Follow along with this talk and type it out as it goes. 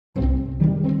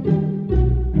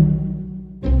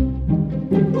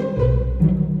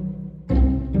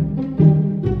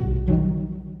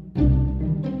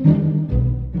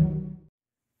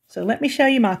So let me show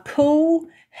you my cool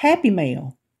Happy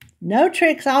Mail. No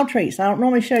tricks, all treats. I don't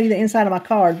normally show you the inside of my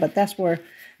card, but that's where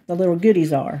the little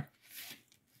goodies are.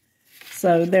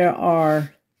 So there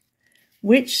are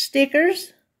witch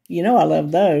stickers. You know I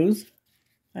love those.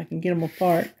 I can get them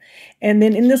apart. And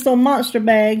then in this little monster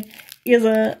bag is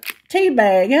a tea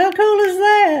bag. How cool is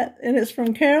that? And it's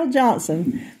from Carol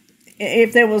Johnson.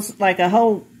 If there was like a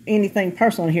whole anything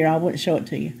personal here, I wouldn't show it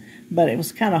to you. But it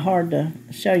was kind of hard to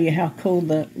show you how cool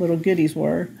the little goodies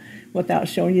were without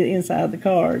showing you the inside of the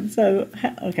card. So,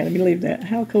 okay, let me leave that.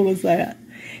 How cool is that?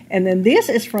 And then this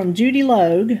is from Judy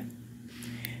Logue.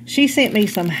 She sent me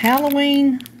some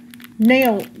Halloween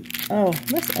nail. Oh,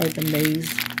 let's open these.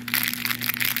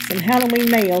 Some Halloween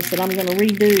nails that I'm going to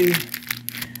redo.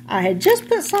 I had just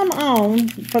put some on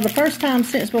for the first time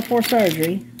since before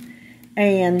surgery.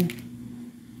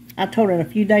 And I told her in a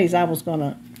few days I was going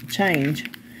to change.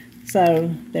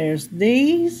 So there's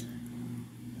these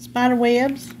spider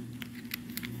webs.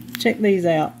 Check these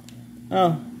out.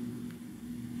 Oh,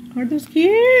 aren't those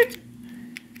cute?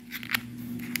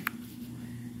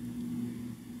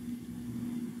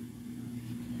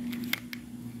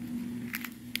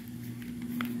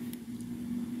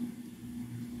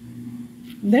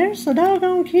 They're so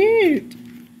doggone cute.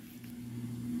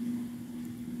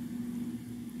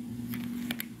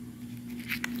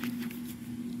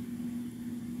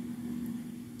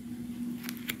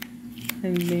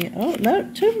 And then, oh, no,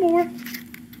 two more.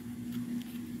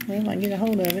 Well, I can get a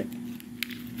hold of it.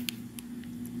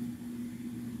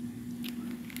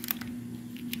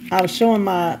 I was showing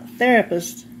my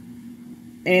therapist,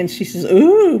 and she says,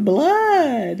 ooh,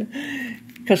 blood.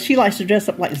 Because she likes to dress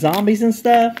up like zombies and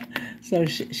stuff. So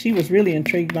she was really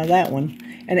intrigued by that one.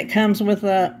 And it comes with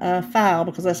a file,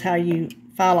 because that's how you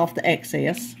file off the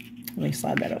excess. Let me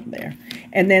slide that over there.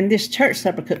 And then this church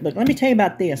supper cookbook. Let me tell you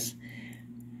about this.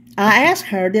 I asked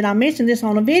her, did I mention this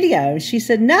on a video? She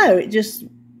said, no, it just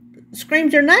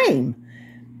screams your name.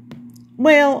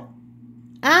 Well,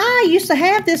 I used to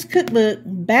have this cookbook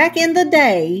back in the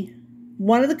day.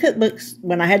 One of the cookbooks,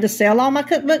 when I had to sell all my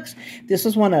cookbooks, this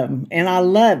was one of them. And I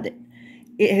loved it.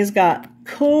 It has got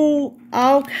cool,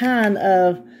 all kind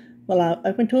of, well, I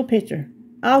opened to a picture,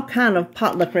 all kind of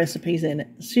potluck recipes in it.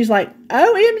 She's like,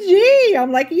 OMG.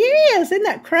 I'm like, yes, isn't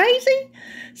that crazy?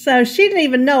 So she didn't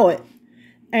even know it.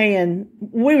 And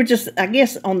we were just, I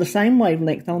guess, on the same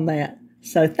wavelength on that.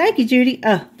 So thank you, Judy.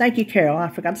 Thank you, Carol. I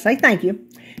forgot to say thank you.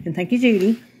 And thank you,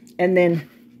 Judy. And then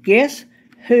guess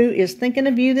who is thinking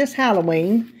of you this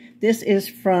Halloween? This is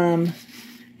from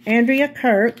Andrea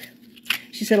Kirk.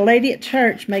 She said, a lady at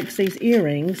church makes these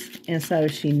earrings. And so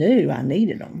she knew I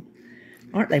needed them.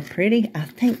 Aren't they pretty? I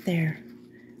think they're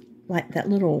like that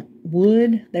little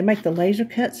wood they make the laser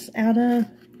cuts out of.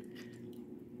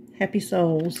 Happy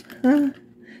Souls. Huh?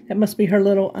 That must be her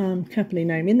little company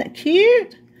name. Isn't that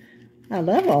cute? I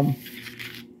love them.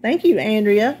 Thank you,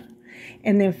 Andrea.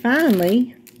 And then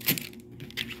finally,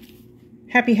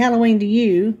 Happy Halloween to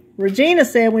you. Regina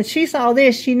said when she saw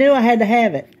this, she knew I had to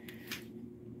have it.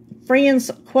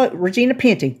 Friends quote, Regina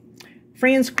Penty.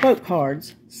 Friends quote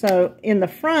cards. So in the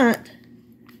front,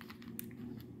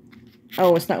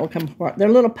 oh, it's not going to come apart. They're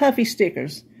little puffy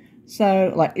stickers.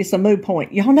 So, like, it's a mood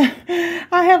point. Y'all know,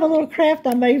 I have a little craft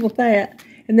I made with that.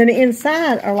 And then the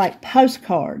inside are like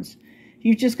postcards.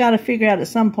 You've just got to figure out at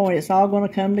some point it's all going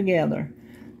to come together.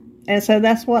 And so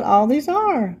that's what all these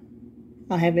are.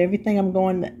 I have everything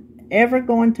I'm ever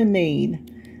going to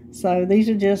need. So these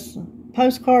are just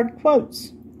postcard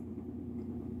quotes.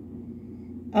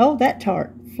 Oh, that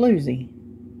tart. Floozy.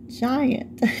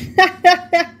 Giant.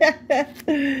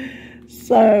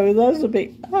 So those will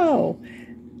be, oh,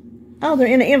 they're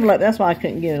in an envelope. That's why I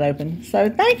couldn't get it open. So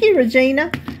thank you,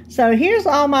 Regina. So here's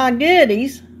all my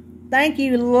goodies. Thank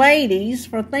you, ladies,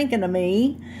 for thinking of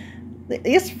me.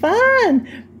 It's fun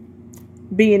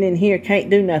being in here. Can't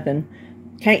do nothing.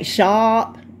 Can't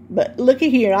shop. But looky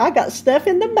here. I got stuff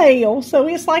in the mail. So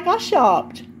it's like I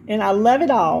shopped. And I love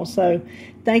it all. So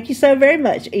thank you so very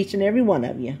much, each and every one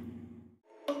of you.